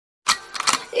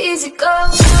easy go.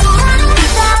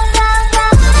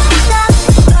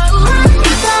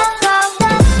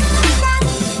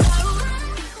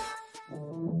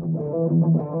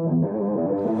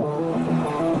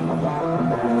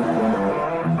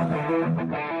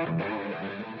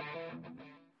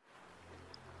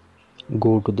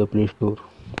 Go to the Play Store,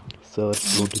 search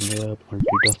floating app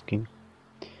multitasking,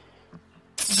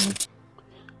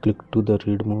 click to the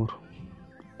read more.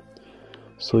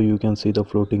 So you can see the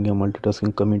floating app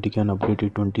multitasking community can update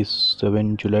it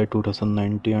 27 July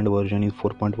 2019 and version is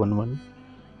 4.11.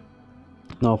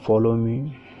 Now follow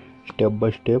me step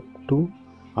by step to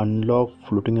unlock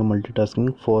floating app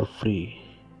multitasking for free.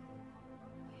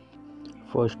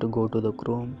 First go to the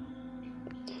Chrome,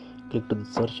 click to the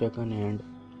search icon and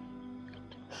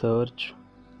search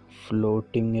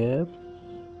floating app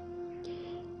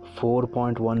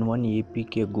 4.11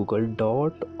 apk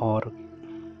google.org.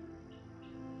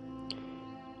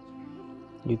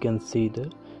 You can see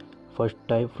the first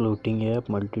type floating app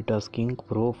multitasking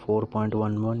pro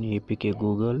 4.11 apk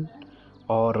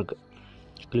google.org.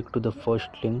 Click to the first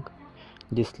link.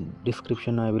 This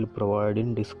description I will provide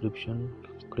in description.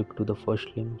 Click to the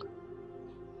first link.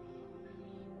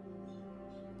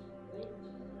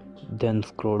 Then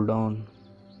scroll down.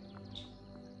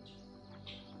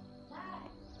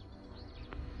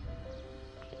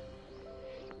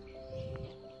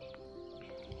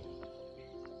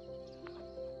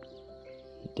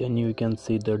 Then you can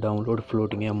see the download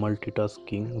floating app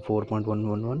multitasking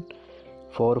 4.111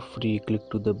 for free. Click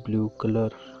to the blue color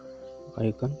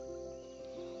icon.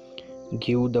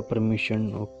 Give the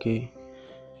permission, okay.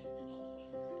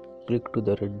 Click to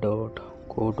the red dot.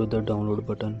 Go to the download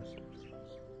button.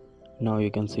 Now you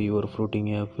can see your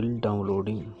floating app will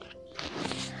downloading.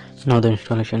 Now the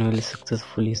installation will be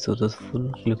successful.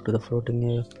 Click to the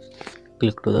floating app.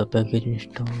 Click to the package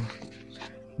install.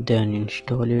 Then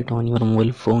install it on your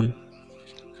mobile phone.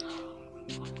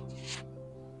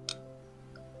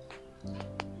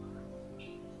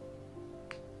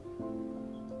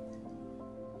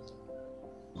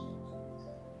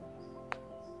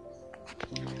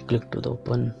 Click to the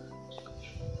open.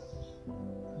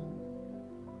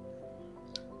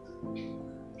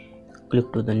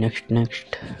 Click to the next,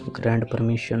 grant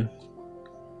permission.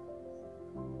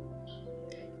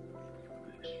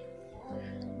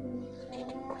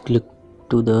 Click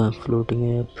to the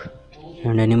floating app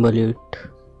and enable it.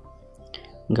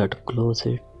 Close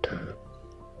it.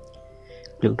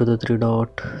 Click to the three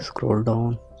dot, scroll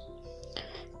down.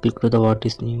 Click to the what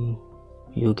is new.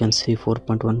 You can see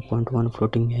 4.1.1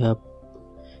 floating app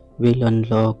will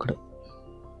unlocked.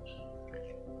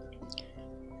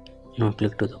 Now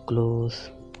click to the close.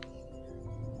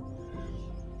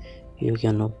 You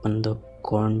can open the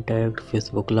contact,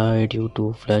 Facebook Lite,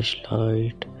 YouTube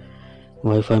flashlight,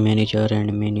 Wi-Fi manager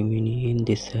and many in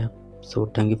this app. So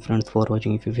thank you friends for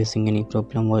watching. If you're facing any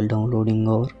problem while downloading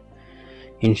or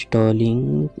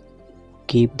installing,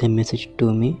 keep the message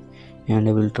to me and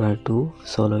I will try to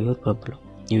solve your problem.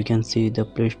 You can see the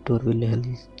Play Store will help.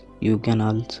 You can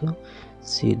also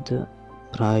see the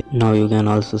price. Now you can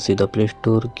also see the Play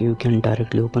Store. You can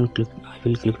directly open. I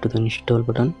will click to the install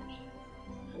button.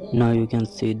 Now you can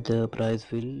see the price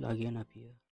will again appear.